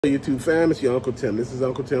YouTube fam, it's your Uncle Tim. This is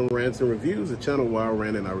Uncle Tim Rants and Reviews, a channel where I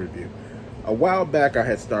rant and I review. A while back, I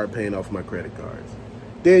had started paying off my credit cards.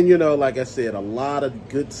 Then, like I said, a lot of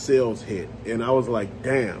good sales hit. And I was like,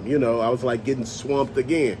 damn, I was like getting swamped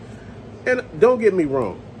again. And don't get me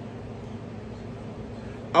wrong.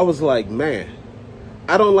 I was like, man,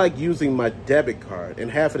 I don't like using my debit card. And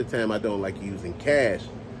half of the time, I don't like using cash.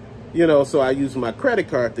 So I use my credit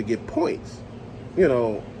card to get points.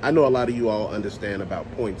 I know a lot of you all understand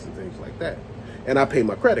about points and things like that. And I pay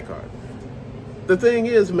my credit card. The thing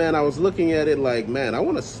is, man, I was looking at it like, man, I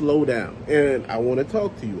want to slow down. And I want to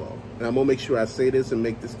talk to you all. And I'm going to make sure I say this and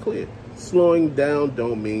make this clear. Slowing down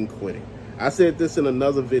don't mean quitting. I said this in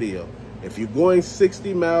another video. If you're going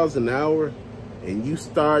 60 miles an hour and you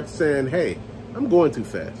start saying, hey, I'm going too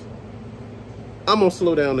fast, I'm going to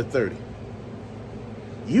slow down to 30.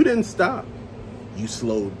 You didn't stop. You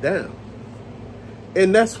slowed down.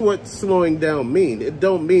 And that's what slowing down mean. It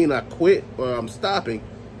don't mean I quit or I'm stopping.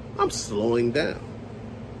 I'm slowing down.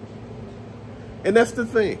 And that's the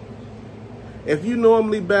thing. If you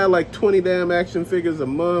normally buy like 20 damn action figures a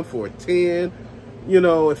month or 10,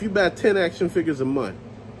 if you buy 10 action figures a month,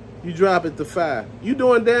 you drop it to 5. You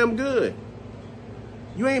doing damn good.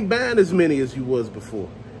 You ain't buying as many as you was before.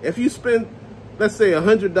 If you spend, let's say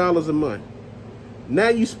 $100 a month, now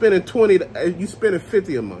you spending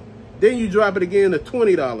 50 a month. Then you drop it again to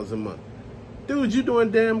 $20 a month. Dude, you're doing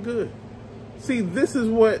damn good. See, this is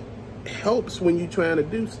what helps when you're trying to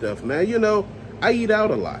do stuff, man. I eat out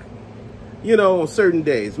a lot. On certain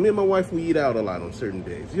days. Me and my wife, we eat out a lot on certain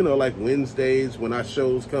days. Like Wednesdays when our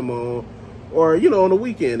shows come on. Or, on the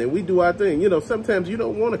weekend and we do our thing. Sometimes you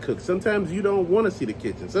don't want to cook. Sometimes you don't want to see the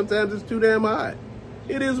kitchen. Sometimes it's too damn hot.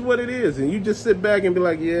 It is what it is. And you just sit back and be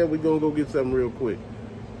like, yeah, we're going to go get something real quick.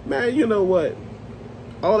 Man, you know what?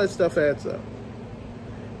 All that stuff adds up.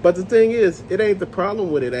 But the thing is, it ain't the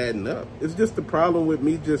problem with it adding up. It's just the problem with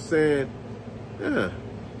me just saying, I'm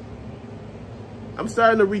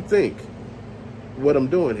starting to rethink what I'm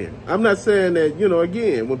doing here. I'm not saying that,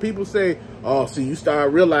 again, when people say, oh, see, you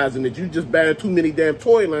start realizing that you just buying too many damn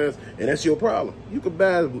toy lines and that's your problem. You can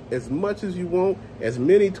buy as much as you want, as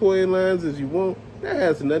many toy lines as you want. That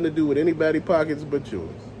has nothing to do with anybody's pockets but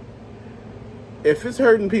yours. If it's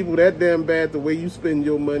hurting people that damn bad the way you spend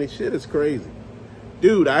your money, shit is crazy.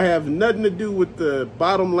 Dude, I have nothing to do with the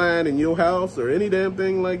bottom line in your house or any damn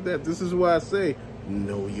thing like that. This is why I say,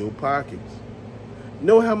 know your pockets.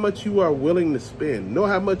 Know how much you are willing to spend. Know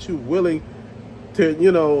how much you're willing to,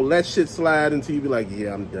 let shit slide until you be like,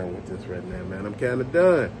 yeah, I'm done with this right now, man. I'm kind of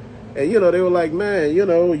done. And, they were like, man,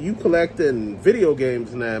 you collecting video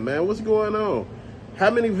games now, man. What's going on? How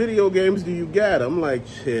many video games do you got? I'm like,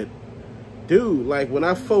 shit. Dude, like when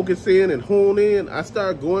I focus in and hone in, I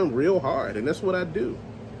start going real hard. And that's what I do.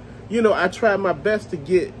 I try my best to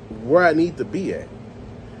get where I need to be at.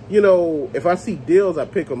 If I see deals, I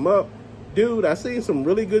pick them up. Dude, I seen some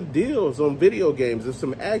really good deals on video games and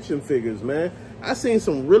some action figures, man. I seen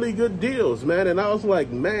some really good deals, man. And I was like,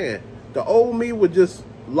 man, the old me would just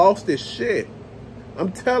lost his shit.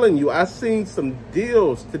 I'm telling you, I seen some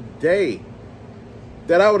deals today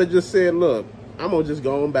that I would have just said, look, I'm going to just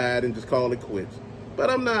go and buy it and just call it quits. But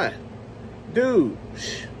I'm not. Dude,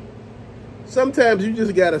 sometimes you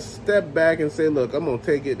just got to step back and say, look, I'm going to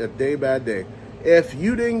take it a day by day. If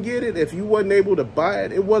you didn't get it, if you wasn't able to buy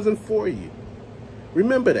it, it wasn't for you.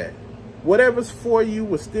 Remember that. Whatever's for you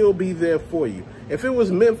will still be there for you. If it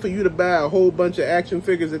was meant for you to buy a whole bunch of action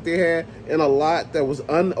figures that they had in a lot that was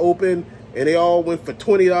unopened and they all went for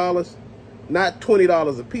 $20, not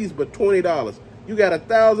 $20 a piece, but $20. You got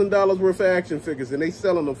 $1,000 worth of action figures and they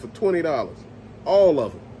selling them for $20. All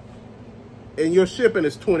of them. And your shipping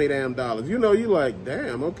is $20 damn. You're like,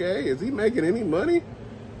 damn, okay, is he making any money?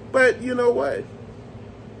 But you know what?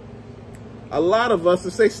 A lot of us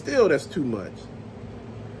will say, still, that's too much.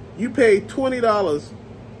 You pay $20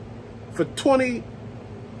 for 20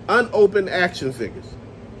 unopened action figures.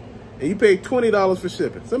 And you pay $20 for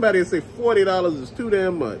shipping. Somebody will say $40 is too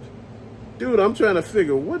damn much. Dude, I'm trying to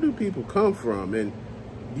figure, where do people come from? And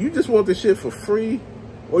you just want the shit for free?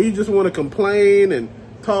 Or you just want to complain and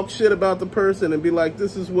talk shit about the person and be like,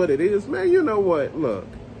 this is what it is? Man, you know what? Look.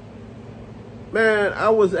 Man, I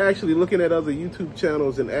was actually looking at other YouTube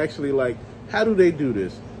channels and actually like, how do they do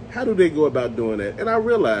this? How do they go about doing that? And I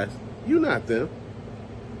realized, you're not them.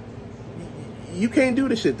 You can't do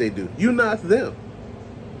the shit they do. You're not them.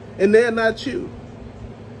 And they're not you.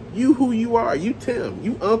 You who you are. You Tim.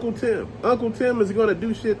 You Uncle Tim. Uncle Tim is going to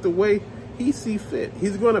do shit the way he see fit.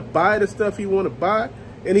 He's going to buy the stuff he want to buy,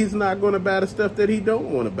 and he's not going to buy the stuff that he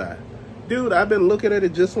don't want to buy. Dude, I've been looking at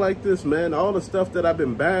it just like this, man. All the stuff that I've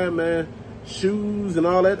been buying, man, shoes and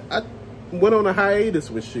all that. I went on a hiatus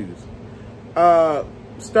with shoes.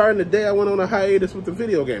 Starting the day, I went on a hiatus with the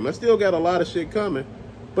video game. I still got a lot of shit coming,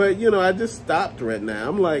 but you know, I just stopped right now.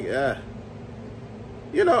 I'm like,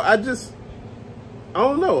 you know, I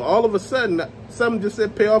don't know. All of a sudden, something just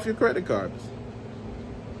said pay off your credit cards.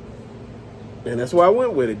 And that's why I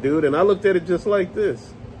went with it, dude. And I looked at it just like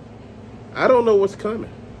this. I don't know what's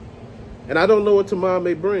coming. And I don't know what tomorrow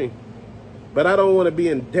may bring. But I don't want to be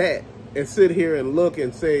in debt and sit here and look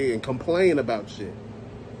and say and complain about shit.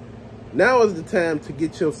 Now is the time to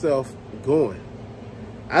get yourself going.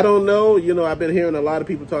 I don't know. You know, I've been hearing a lot of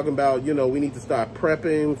people talking about, you know, we need to start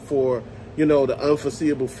prepping for, you know, the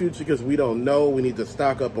unforeseeable future because we don't know. We need to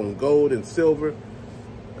stock up on gold and silver.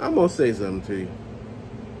 I'm going to say something to you.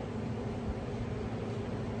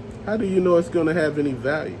 How do you know it's going to have any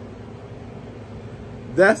value?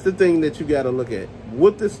 That's the thing that you got to look at.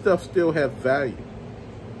 Would this stuff still have value?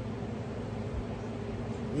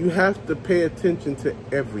 You have to pay attention to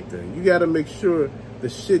everything. You got to make sure the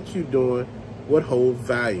shit you're doing would hold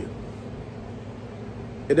value.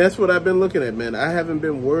 And that's what I've been looking at, man. I haven't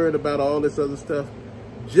been worried about all this other stuff.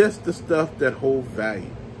 Just the stuff that hold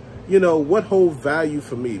value. You know, what hold value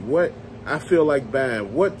for me? What I feel like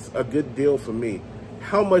buying? What's a good deal for me?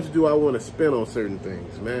 How much do I want to spend on certain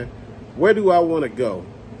things, man? Where do I want to go?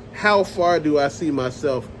 How far do I see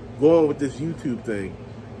myself going with this YouTube thing?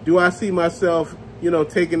 Do I see myself, you know,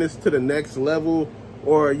 taking this to the next level,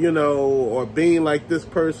 or, you know, or being like this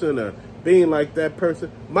person or being like that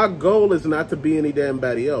person? My goal is not to be any damn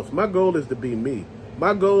body else. My goal is to be me.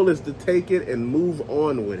 My goal is to take it and move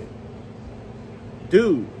on with it.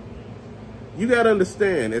 Dude, you got to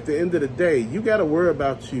understand, at the end of the day, you got to worry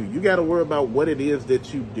about you. You got to worry about what it is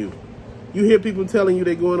that you do. You hear people telling you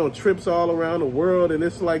they're going on trips all around the world and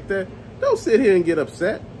it's like that. Don't sit here and get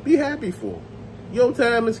upset. Be happy for them. Your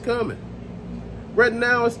time is coming. Right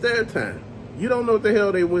now, it's their time. You don't know what the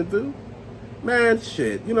hell they went through. Man,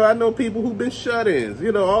 shit. You know, I know people who've been shut-ins.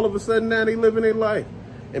 You know, all of a sudden now they living their life.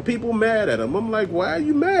 And people mad at them. I'm like, why are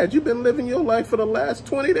you mad? You've been living your life for the last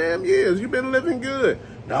 20 damn years. You've been living good.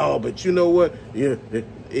 No, but you know what? Yeah,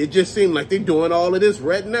 it just seemed like they're doing all of this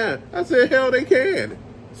right now. I said, hell, they can.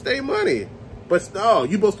 Stay money. But, oh,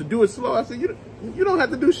 you're supposed to do it slow. I said, you don't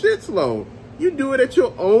have to do shit slow. You do it at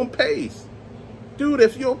your own pace. Dude,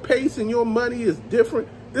 if your pace and your money is different,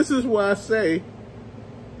 this is why I say,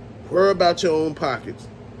 worry about your own pockets.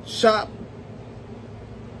 Shop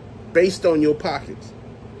based on your pockets.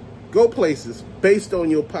 Go places based on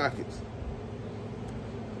your pockets.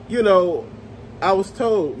 You know, I was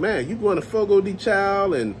told, man, you going to Fogo de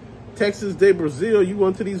Chao and Texas de Brazil, you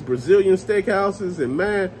going to these Brazilian steakhouses, and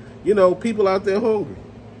man, you know, people out there hungry.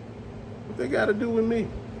 What they got to do with me?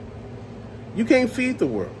 You can't feed the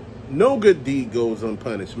world. No good deed goes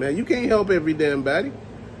unpunished, man. You can't help every damn body.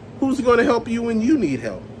 Who's going to help you when you need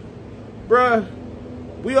help? Bruh,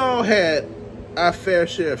 we all had our fair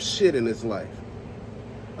share of shit in this life.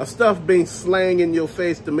 Of stuff being slang in your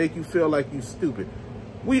face to make you feel like you stupid.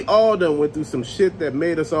 We all done went through some shit that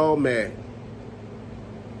made us all mad.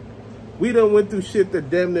 We done went through shit that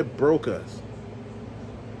damn near broke us.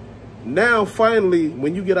 Now, finally,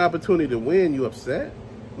 when you get opportunity to win, you upset?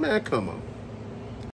 Man, come on.